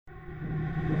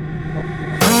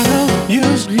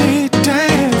usually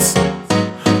dance,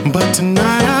 but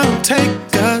tonight I'll take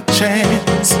a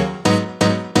chance.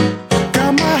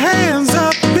 Got my hands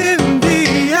up in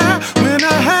the air. When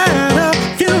I had a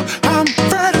view, I'm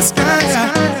ready to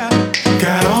sky.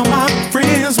 Got all my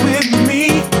friends with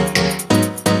me,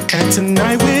 and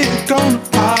tonight we're gonna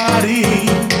party.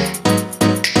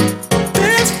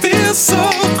 This feels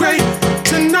so great.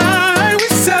 Tonight we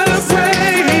celebrate.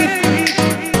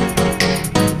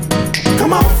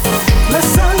 Come on, let's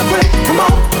celebrate. Come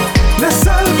on, let's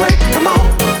celebrate. Come on,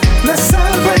 let's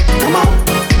celebrate. Come on,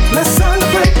 let's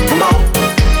celebrate. Come on,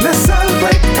 let's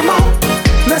celebrate. Come on,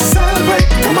 let's celebrate.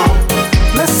 Come on,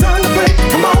 let's celebrate.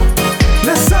 Come on,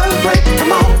 let's celebrate.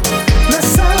 Come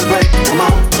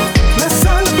on, let's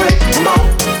celebrate. Come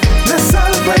on, let's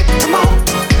celebrate. Come on,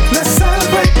 let's celebrate. Come on, let's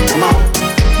celebrate. Come on,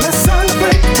 let's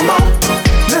celebrate. Come on,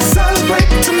 let's celebrate.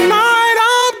 Tonight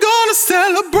I'm gonna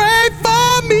celebrate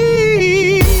for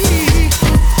me.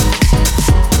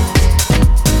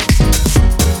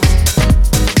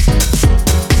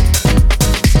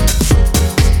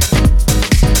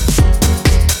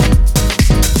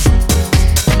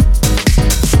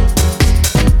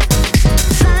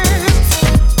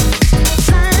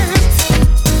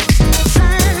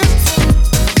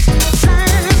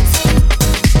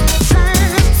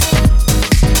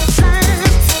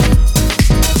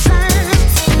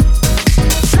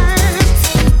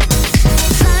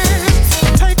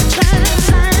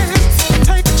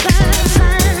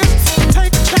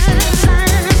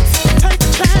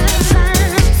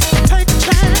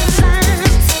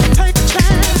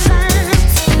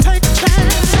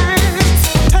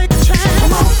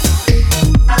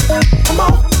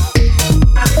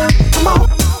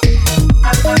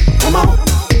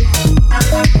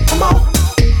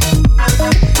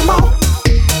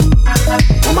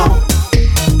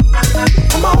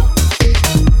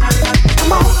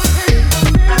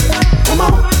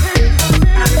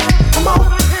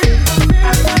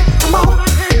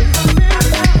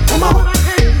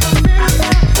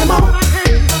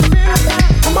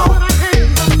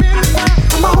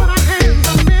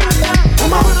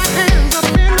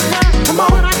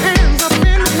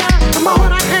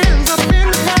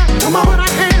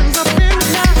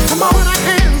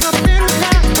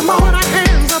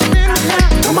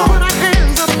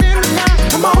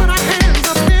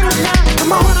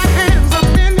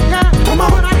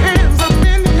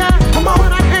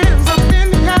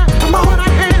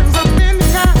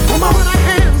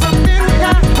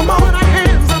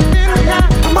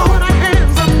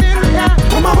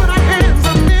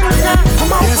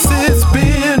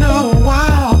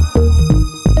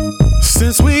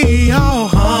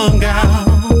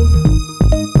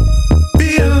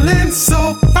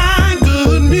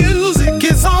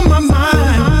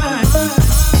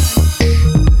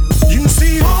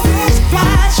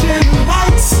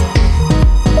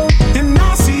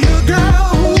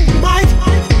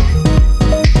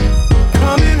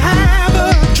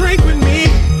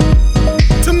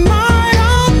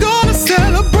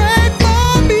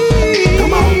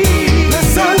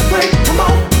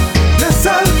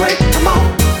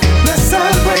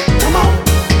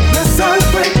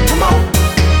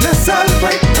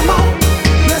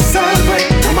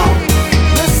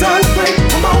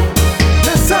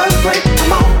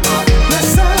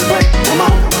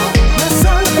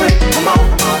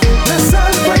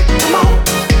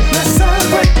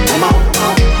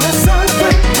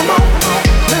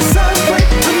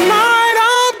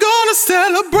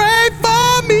 Celebrate.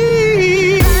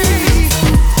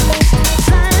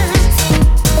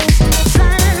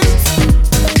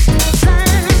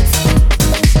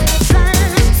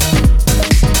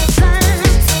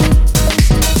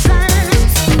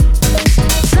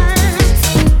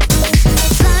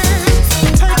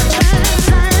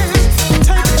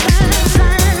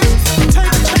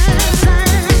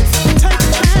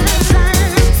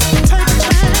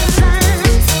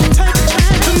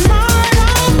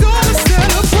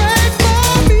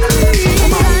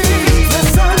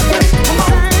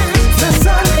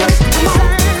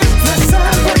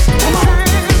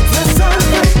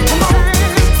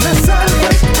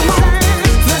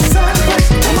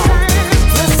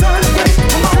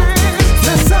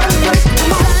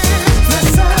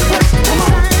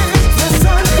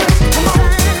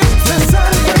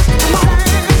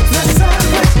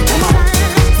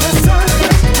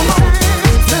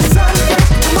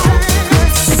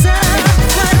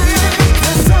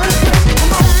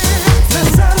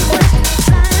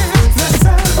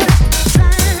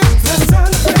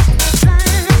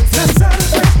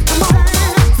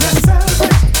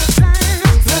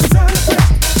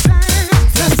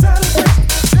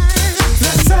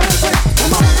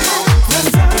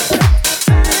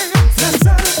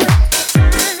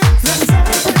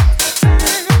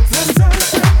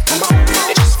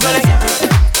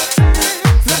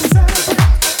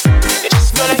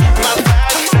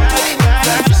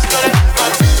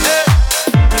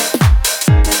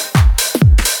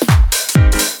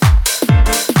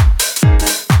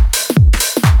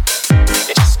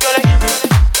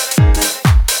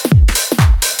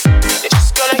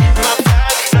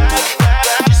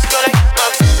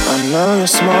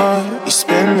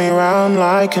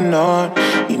 I cannot.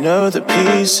 You know the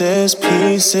pieces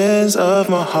of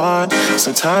my heart.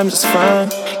 Sometimes it's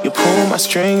fun, you pull my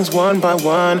strings one by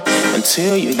one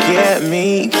until you get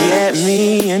me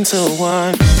into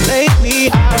one. Lately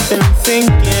I've been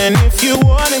thinking, if you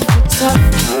wanna get tough,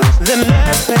 then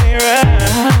let's play rough.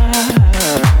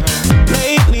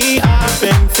 Lately I've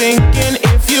been thinking,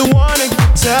 if you wanna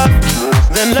get tough,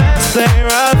 then let's play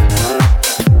rough.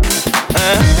 I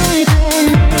don't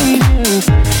need you.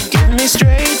 Give me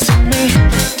straight to me.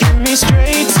 Give me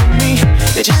straight to me.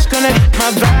 You're just gonna hit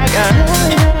my bag. I don't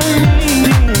need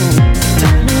you.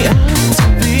 Tell me how to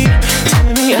be. Tell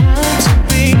me how to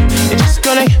be. You're just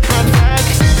gonna hit my bag.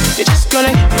 You're just gonna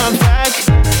hit my bag.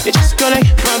 You're just gonna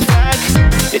hit my bag.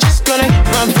 You're just gonna hit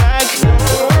my bag.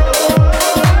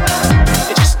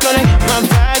 You're just gonna hit my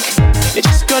bag. You're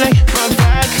just gonna hit my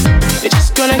bag. You're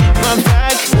just gonna hit my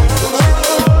bag.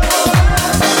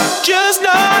 Just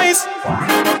noise,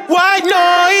 white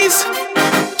noise.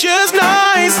 Just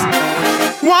noise,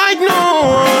 white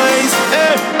noise.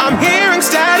 I'm hearing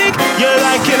static. You're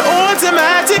like an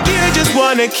automatic. You just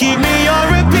wanna keep me on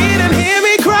repeat and hear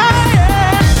me cry.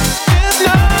 Just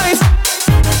noise,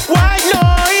 white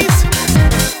noise.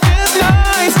 Just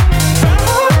noise.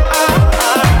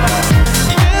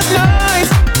 Just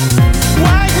noise,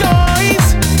 white noise.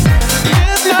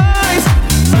 Just noise.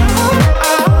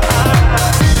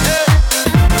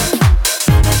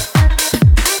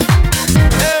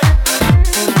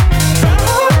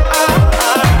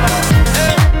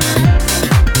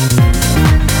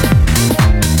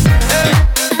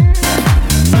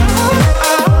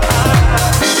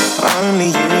 Only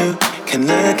you can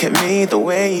look at me the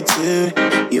way you do.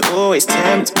 You always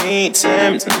tempt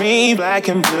me, black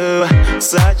and blue.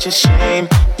 Such a shame,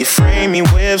 you frame me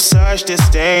with such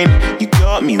disdain. You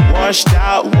got me washed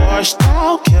out,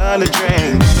 color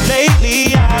drain.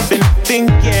 Lately I've been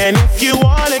thinking, if you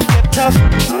wanna get tough,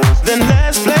 then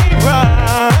let's play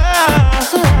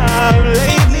rough.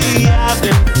 Lately I've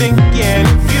been thinking,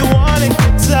 if you wanna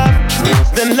get tough,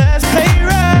 then let's play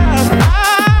rough.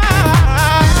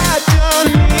 I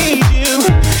don't need you.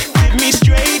 Give me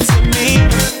straight to me.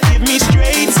 Give me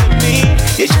straight to me.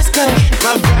 You're just gonna hit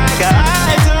my back.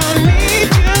 I don't need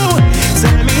you.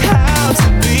 Telling me how to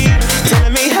be.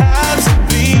 Telling me how to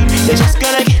be. You're just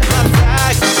gonna hit my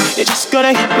back. You're just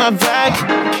gonna hit my back.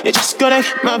 You're just gonna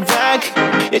hit my back.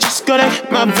 You're just gonna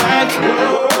hit my back.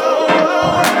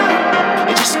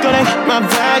 You're just gonna hit my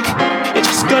back. You're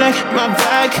just gonna hit my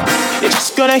back. You're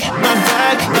just gonna hit my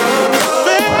back.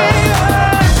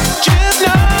 Just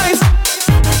noise,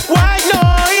 white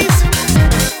noise.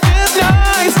 Just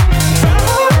noise.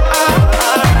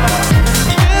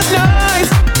 Just noise,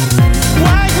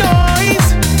 white noise.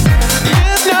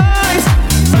 Just noise.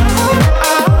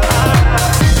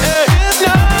 Just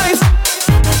noise,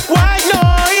 white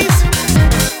noise.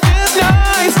 Just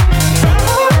noise.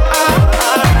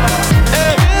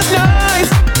 Just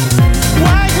noise,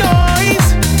 white noise.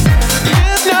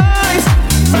 Just noise.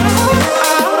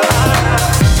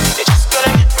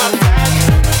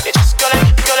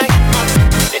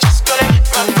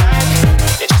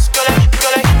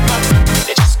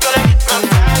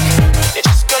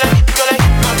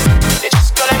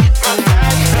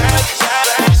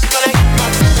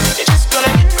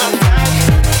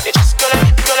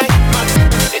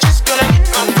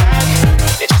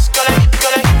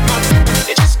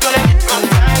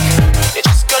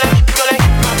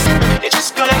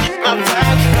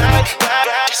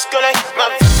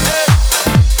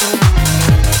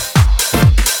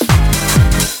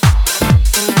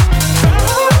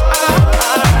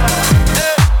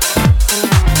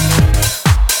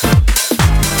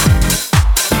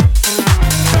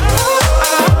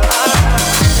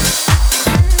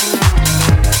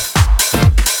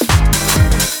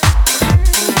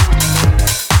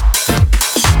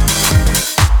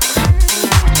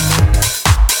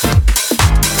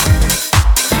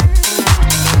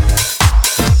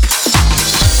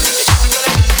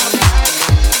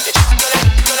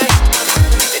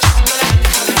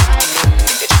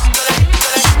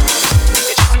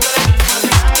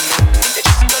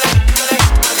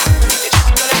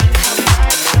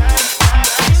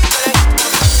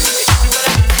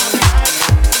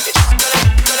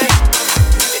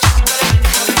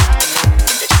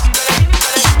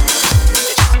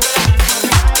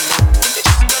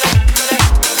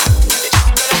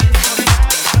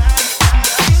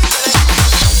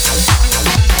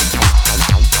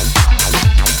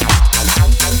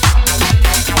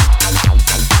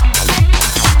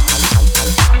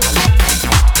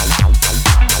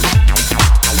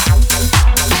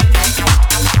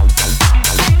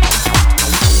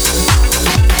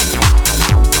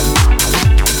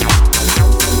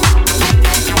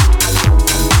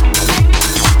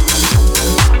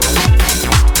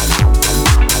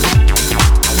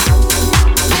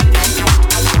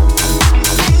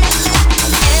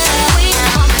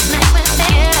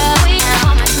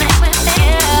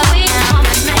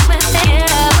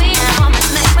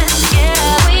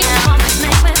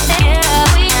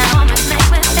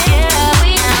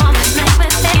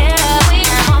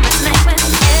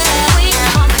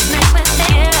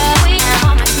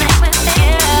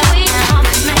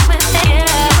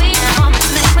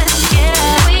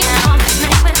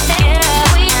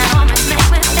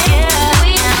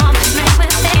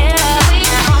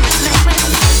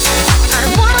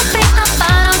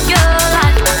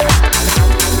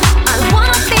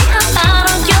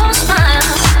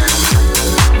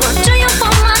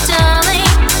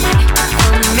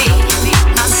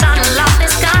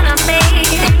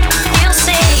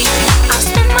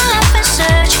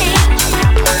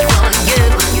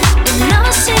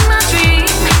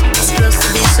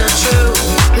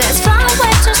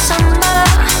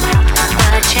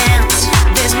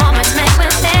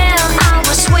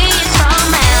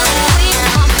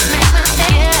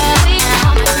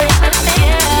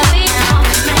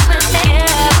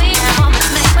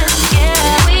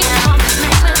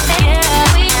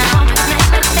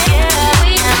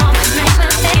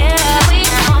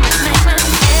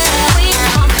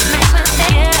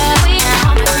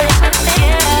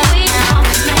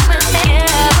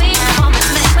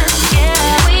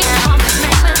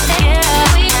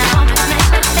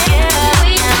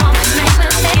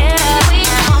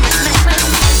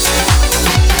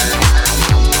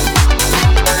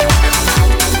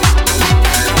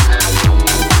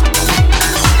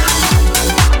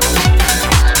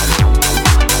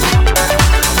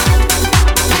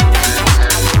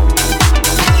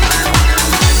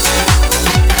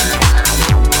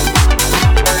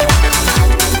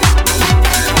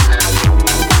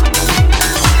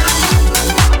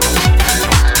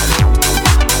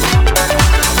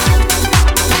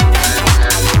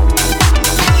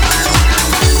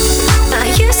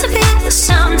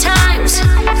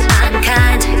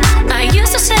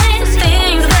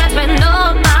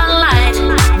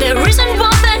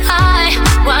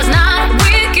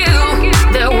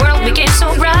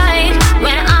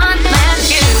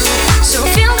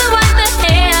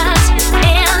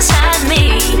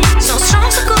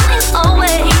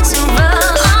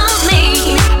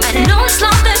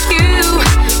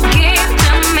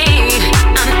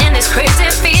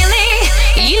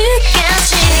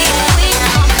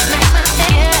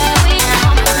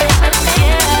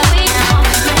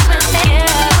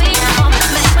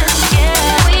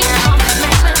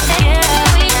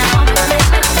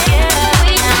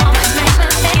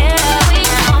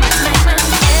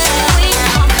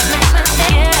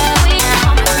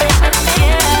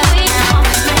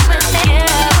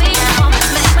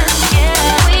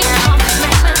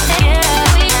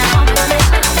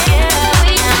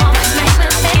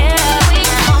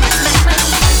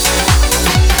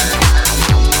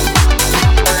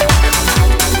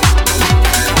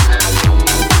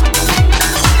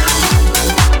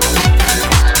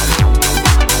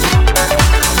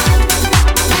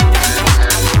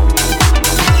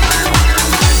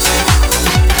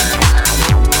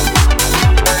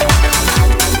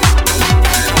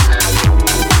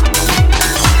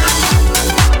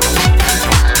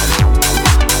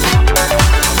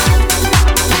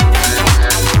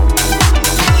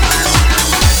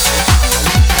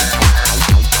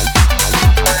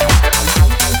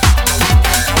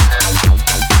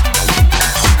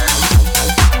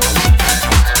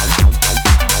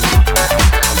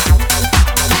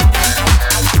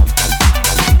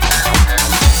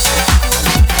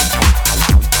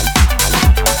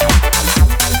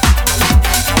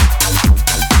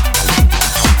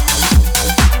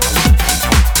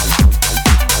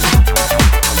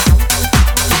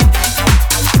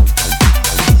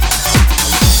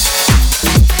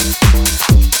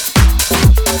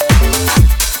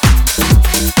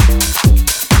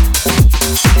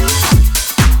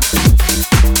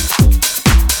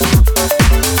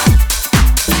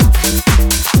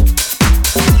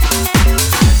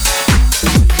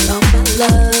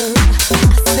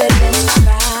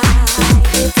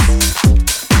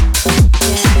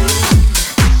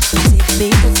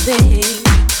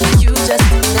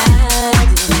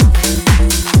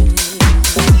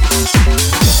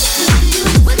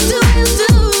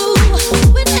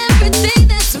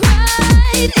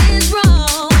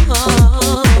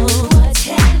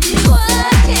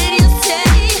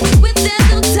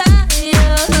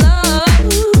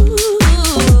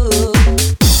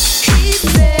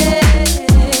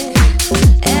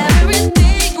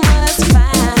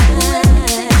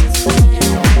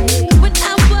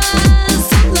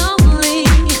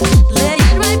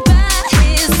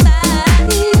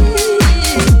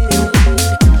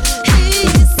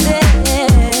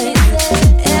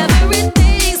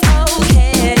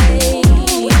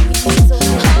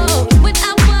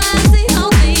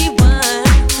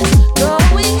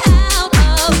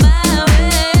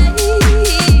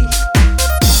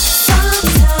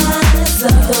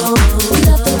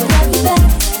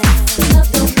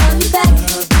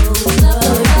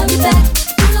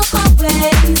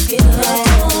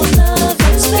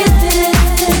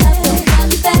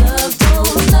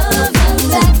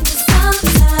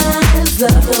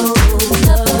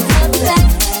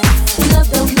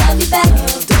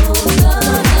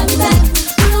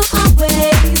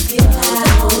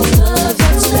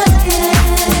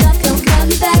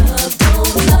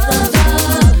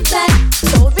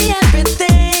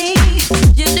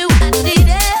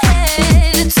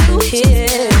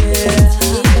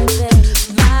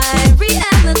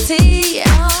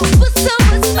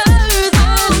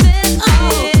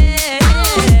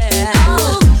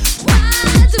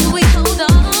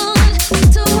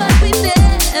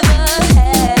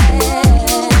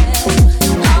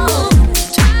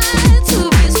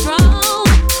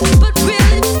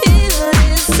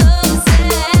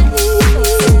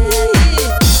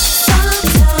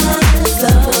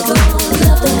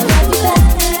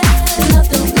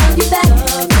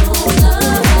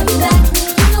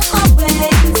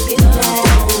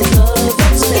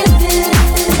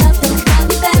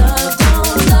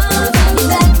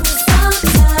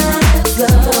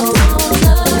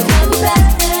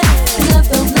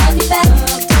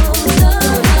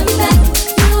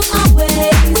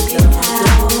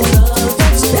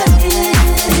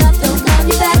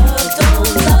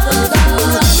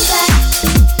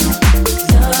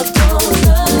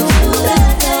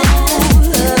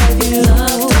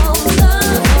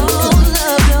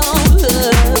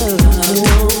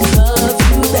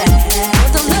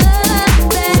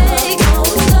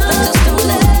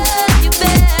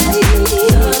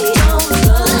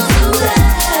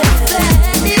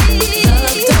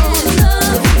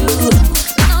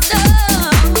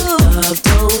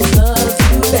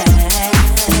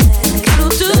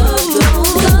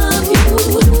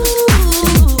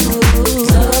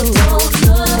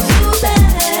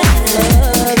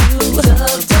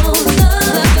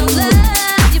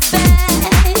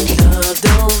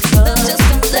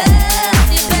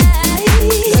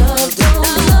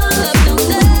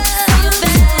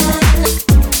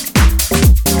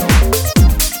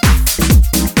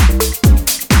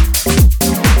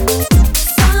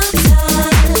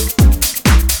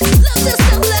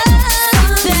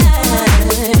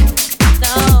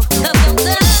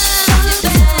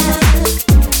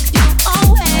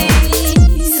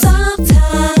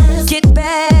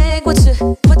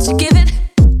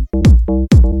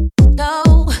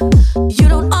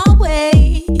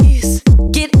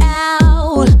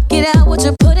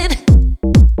 to put it.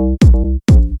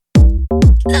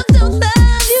 Love don't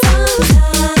love you.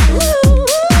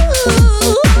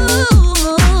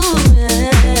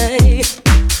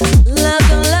 Love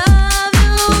don't love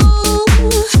you.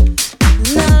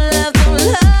 No, love don't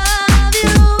love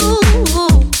you.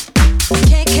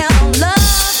 Can't count on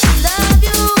love to love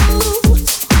you.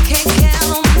 Can't count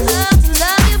on love to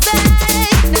love you,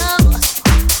 babe. No,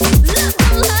 love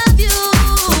don't love you.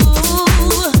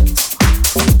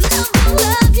 Love don't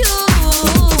love you.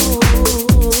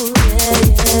 Yeah,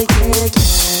 yeah, yeah,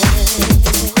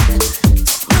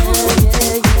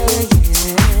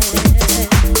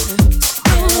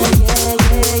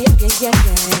 yeah.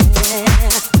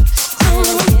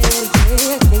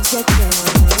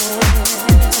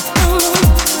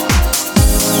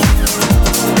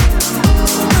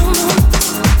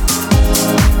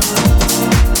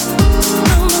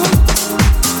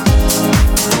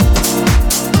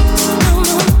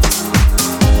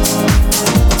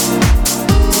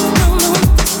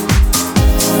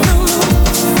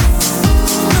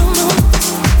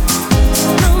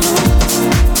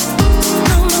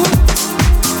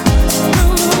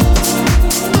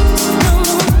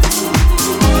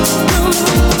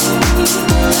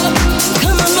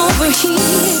 Come on over here,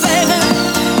 baby.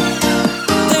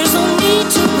 There's no need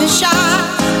to be shy.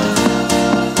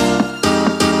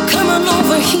 Come on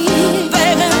over here,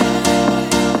 baby.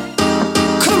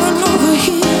 Come on over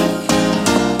here.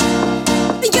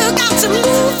 You got to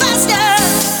move faster.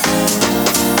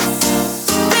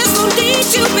 There's no need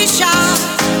to be shy.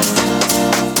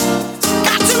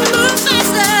 Got to move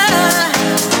faster.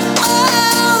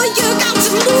 Oh, you got to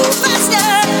move faster.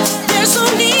 There's no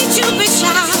need to be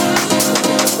shy.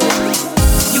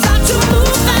 You got to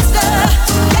move faster.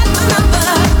 Get my number.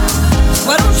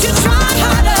 Why don't you try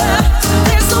harder?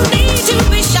 There's no need to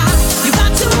be shy. You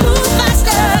got to move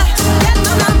faster. Get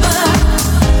my number.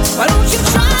 Why don't you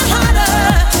try harder?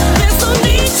 There's no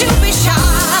need to be shy.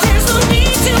 There's no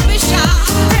need to be shy.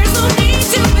 There's no need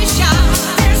to be shy.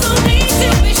 There's no need to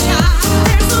be shy.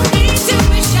 There's no need to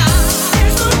be shy.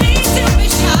 There's no need to be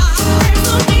shy. There's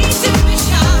no need to be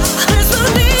shy. There's no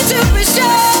need to be shy.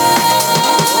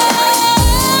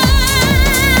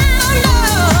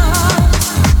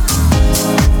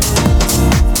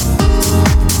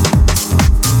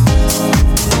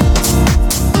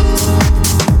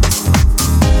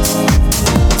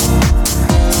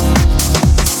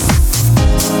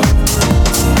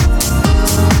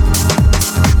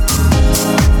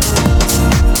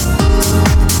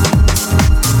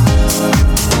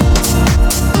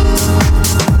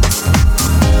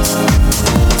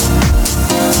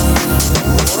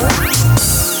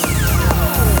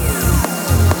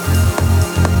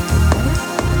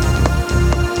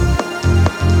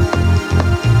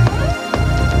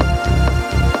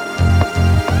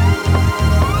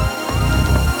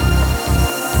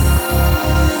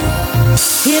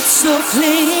 It's so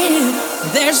fleeting,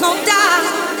 there's no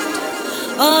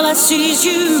doubt. All I see is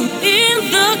you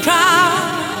in the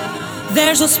crowd.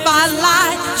 There's a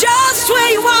spotlight just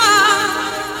where you are,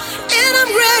 and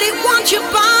I'm ready, want you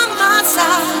by my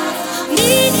side.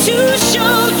 Need to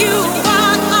show you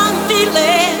what I'm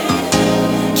feeling.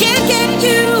 Can't get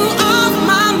you off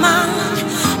my mind.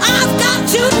 I've got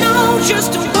to know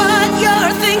just what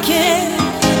you're thinking.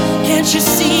 Can't you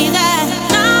see that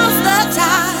now's the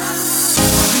time?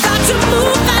 Got to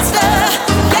move faster,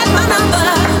 get my number.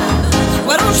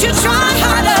 Why don't you try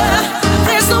harder?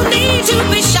 There's no need to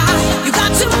be shy. You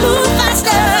got to move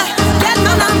faster, get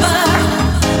my number.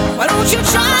 Why don't you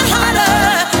try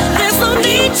harder? There's no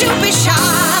need to be shy.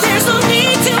 There's no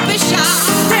need to be shy.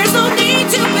 There's no need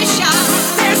to be shy.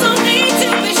 There's no need to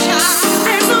be shy.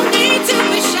 There's no need to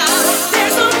be shy.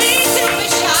 There's no need to be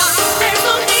shy. There's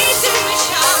no need to be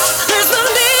shy. There's no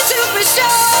need to be shy.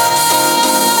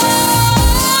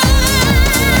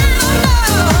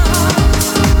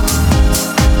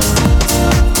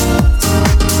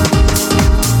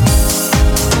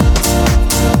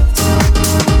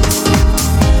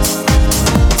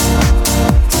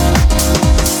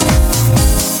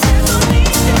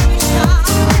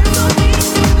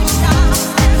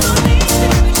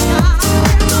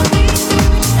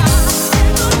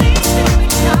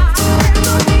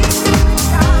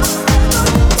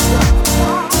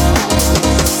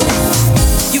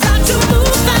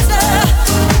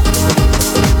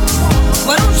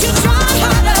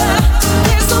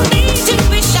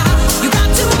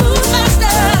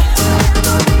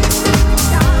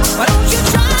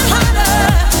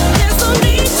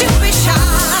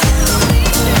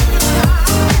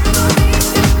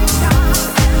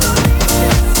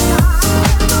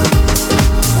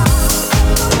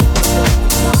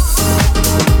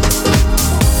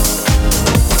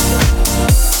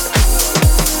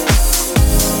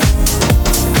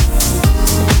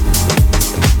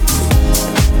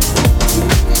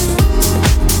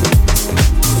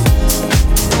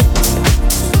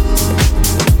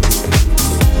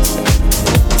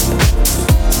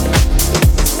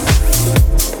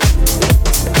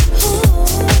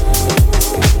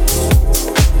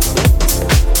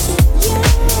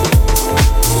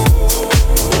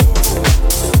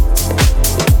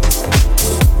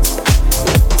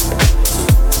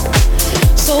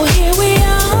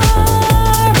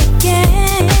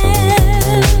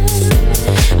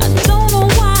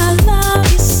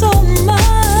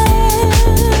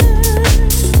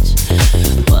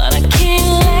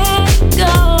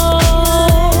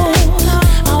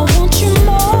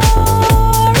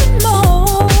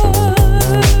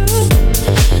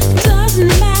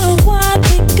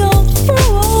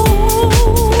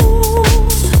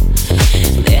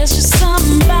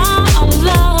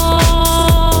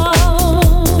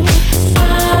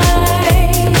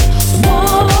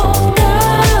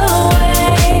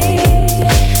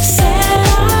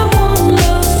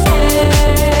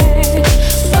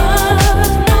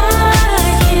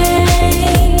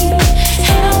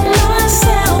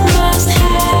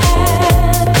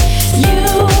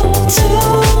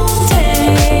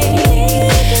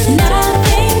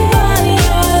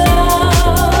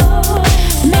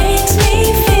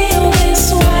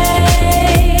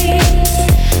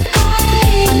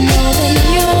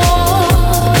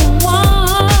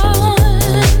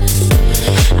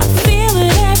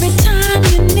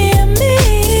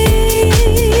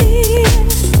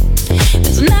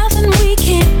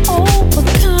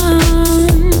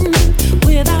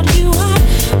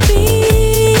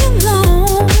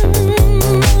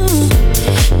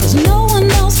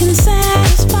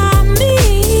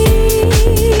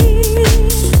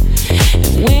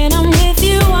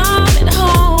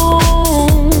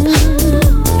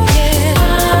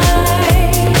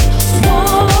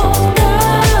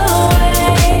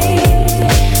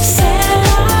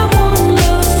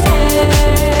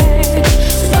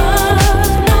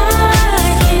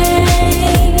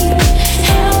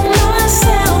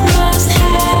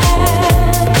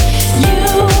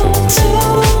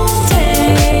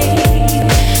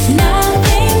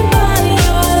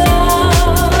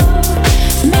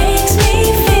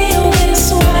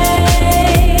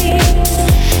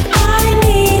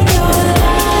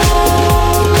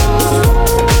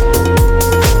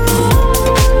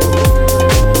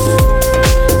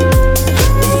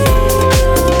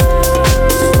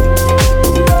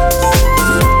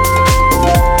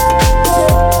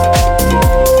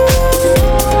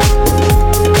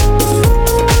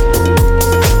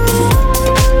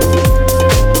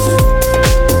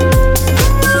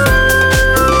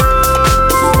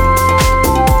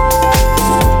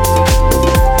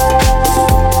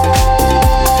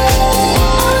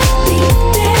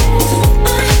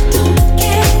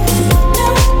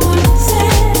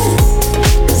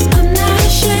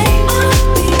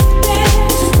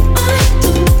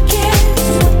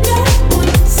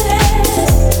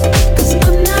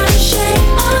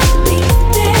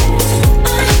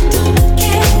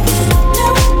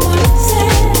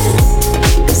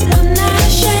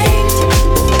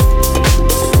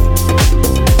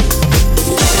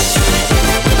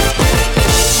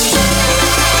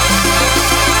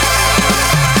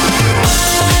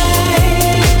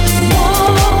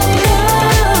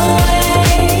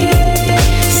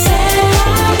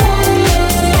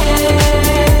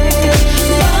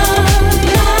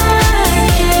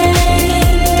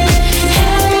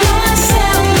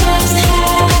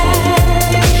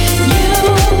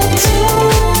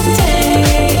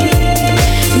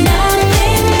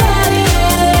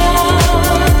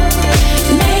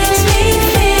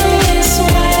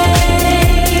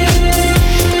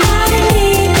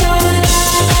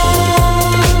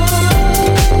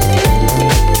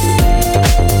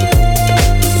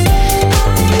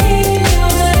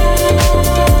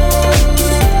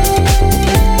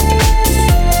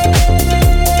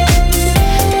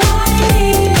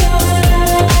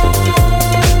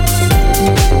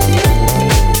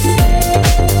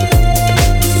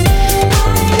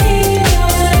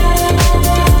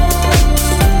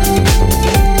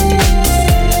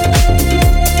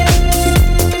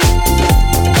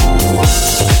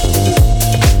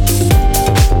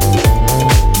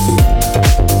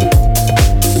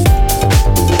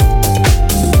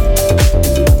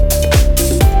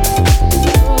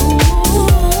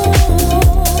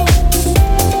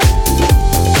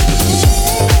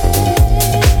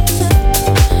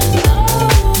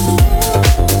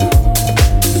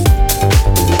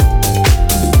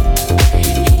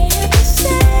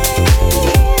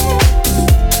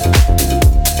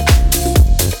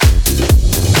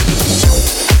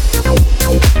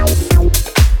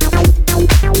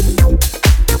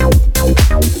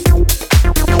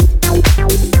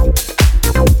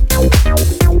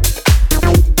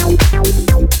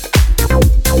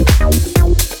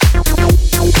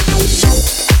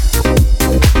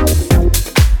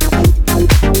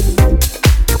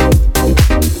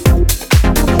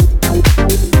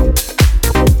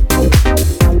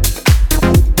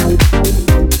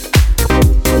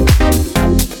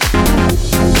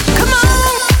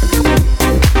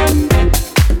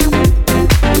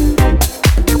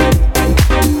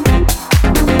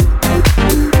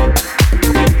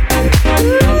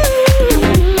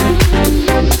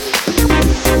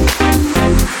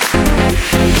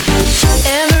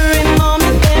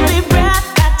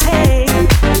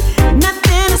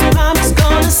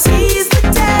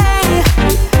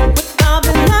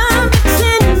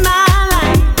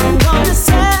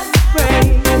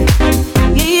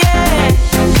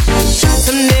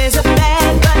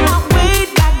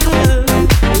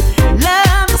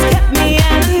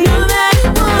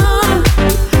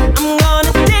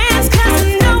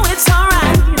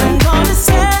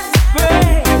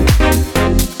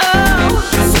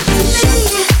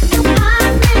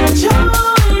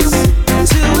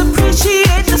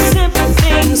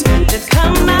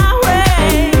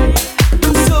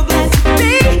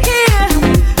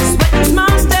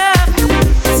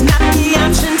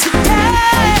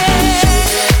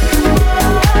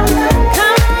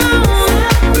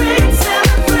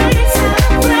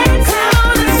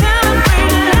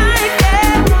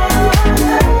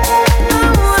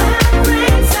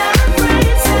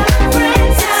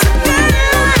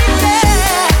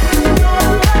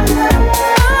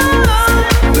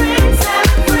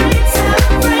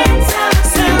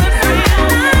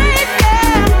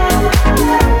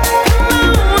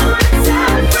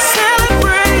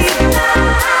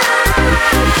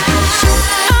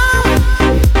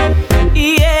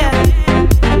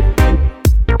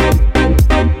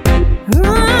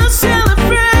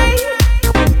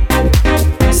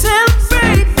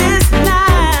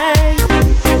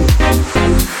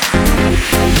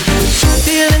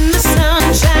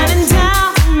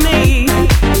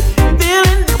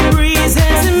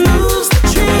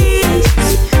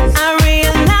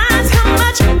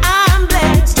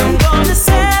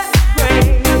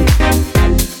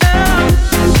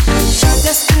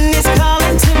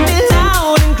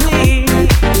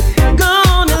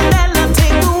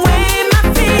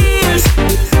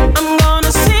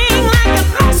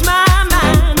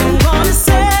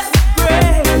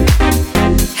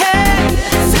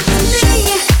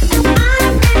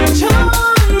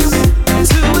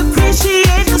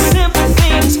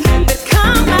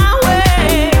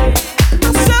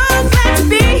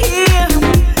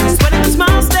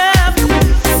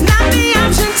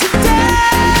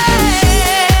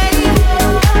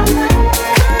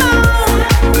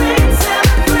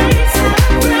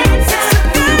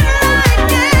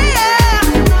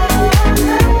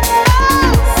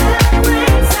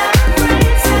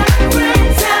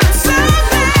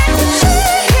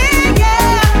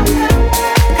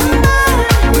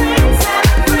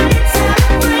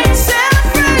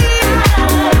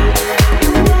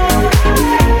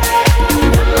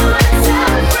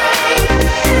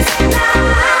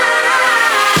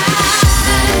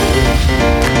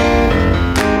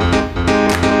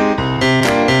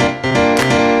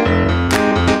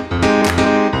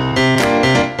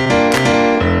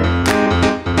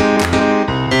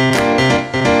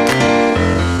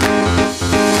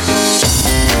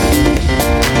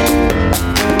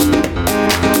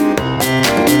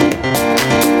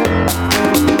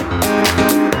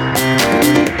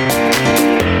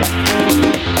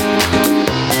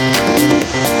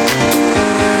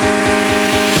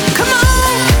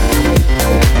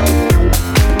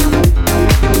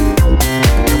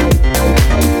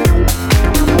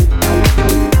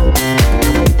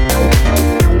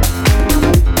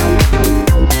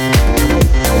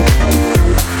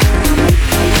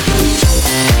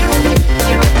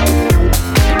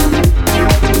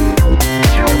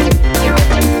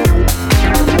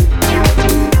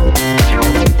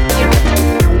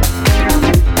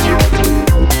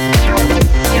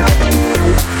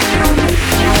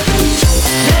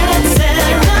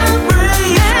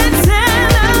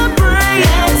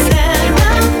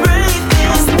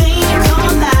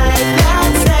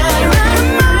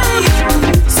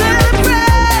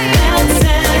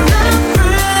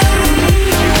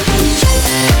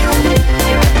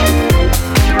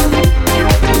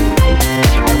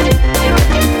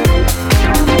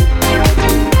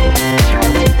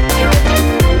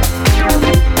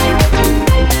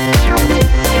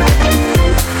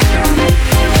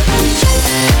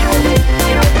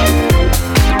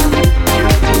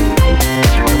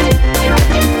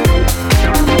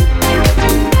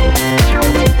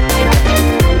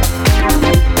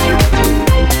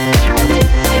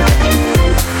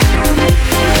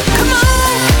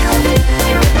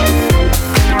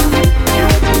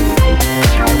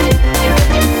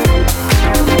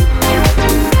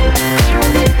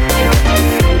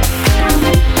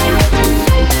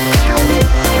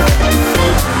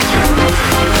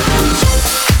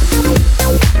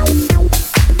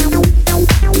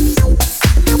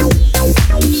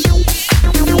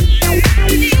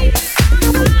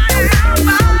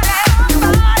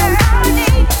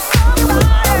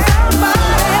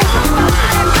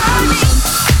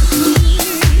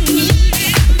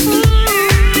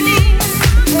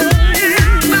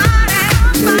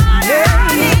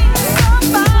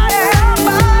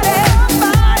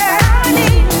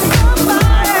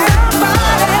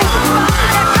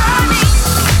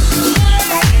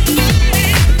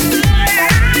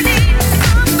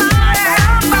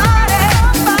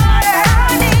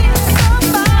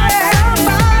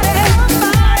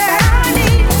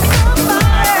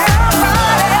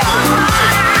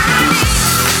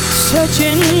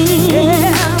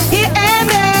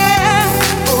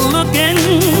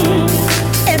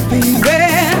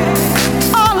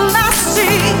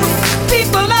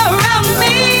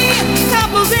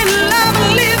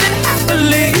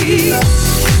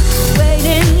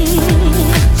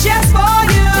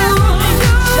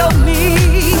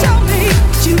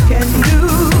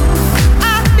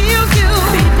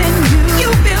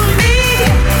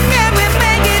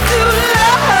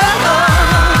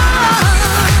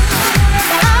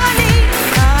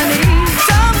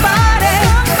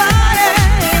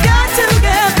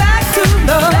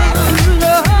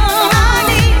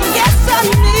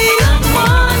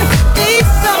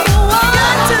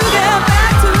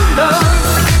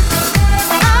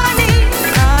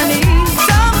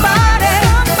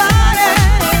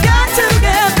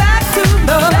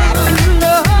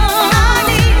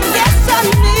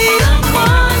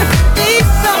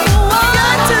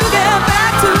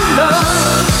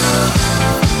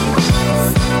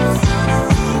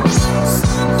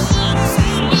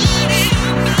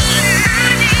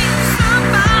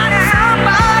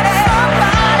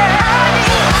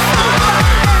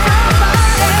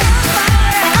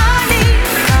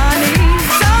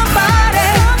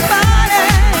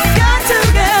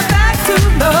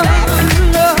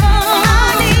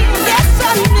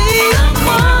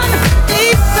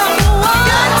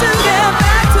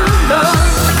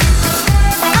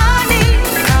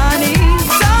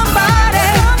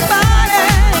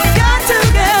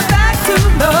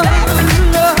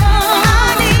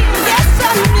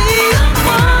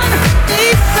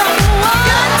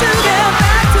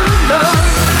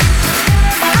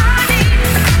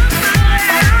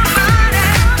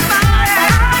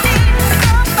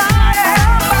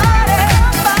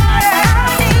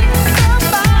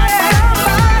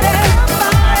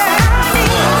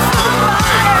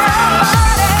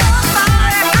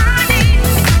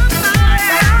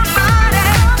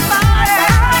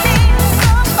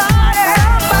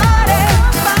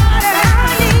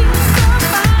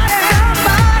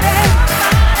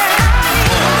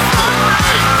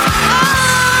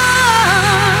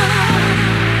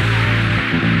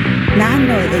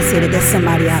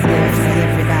 somebody out there for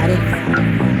everybody.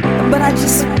 But I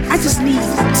just need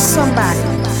somebody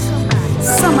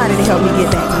to help me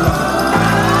get back to me.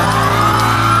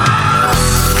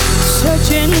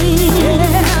 Searching here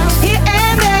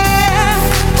and there,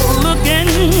 looking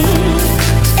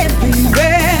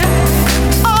everywhere.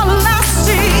 All I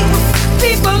see,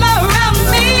 people around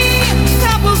me,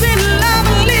 couples in love,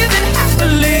 living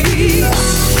happily,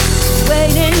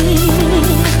 waiting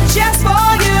just for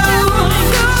you.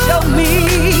 Show me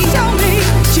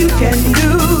what you can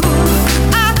do.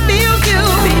 I feel you,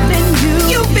 feeling you.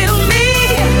 You feel me.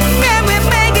 Can we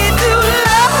make it through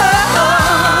love?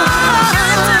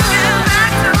 Back to love,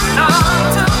 back to love,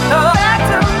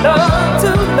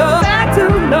 to love, back to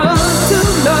love, to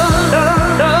love, I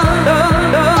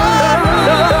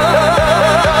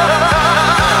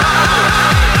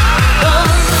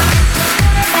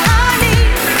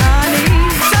need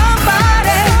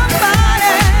somebody,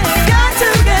 got to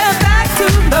get back to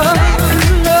love.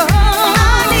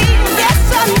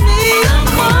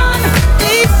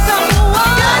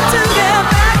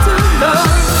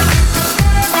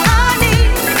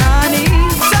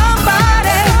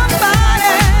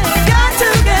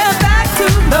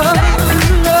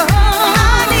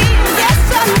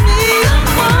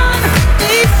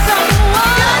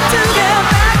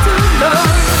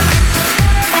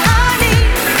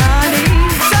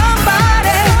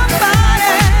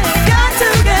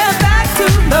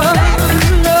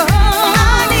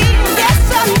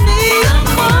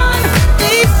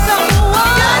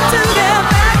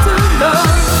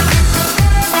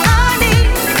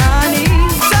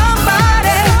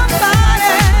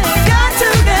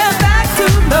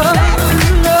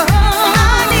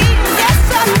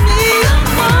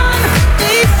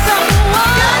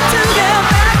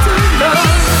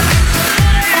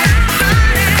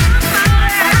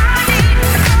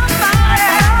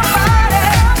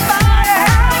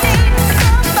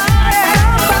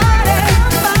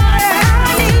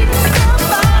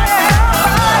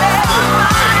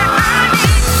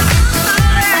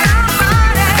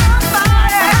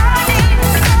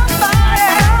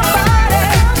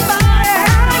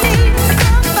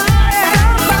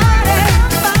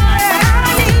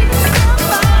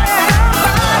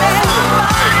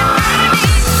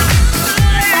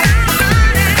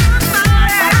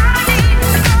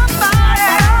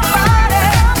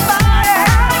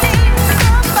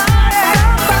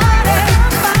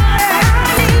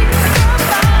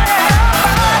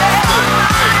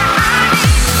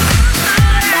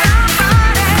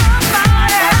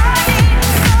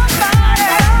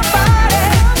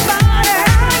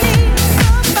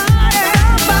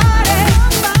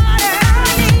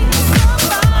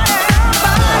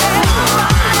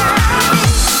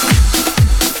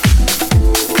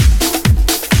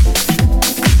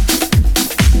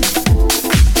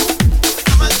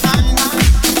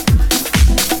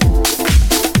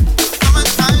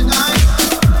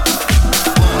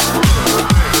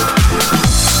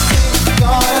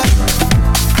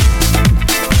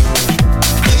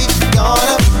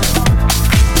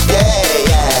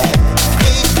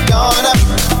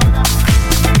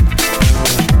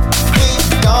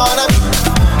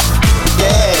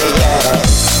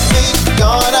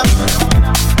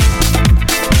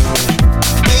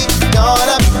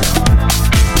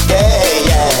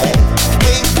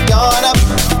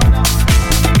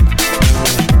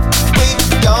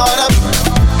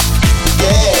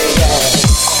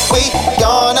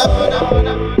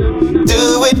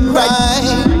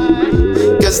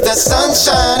 The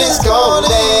sunshine is golden.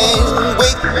 We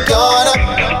gonna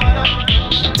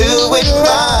do it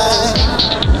right.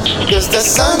 'Cause the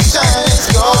sunshine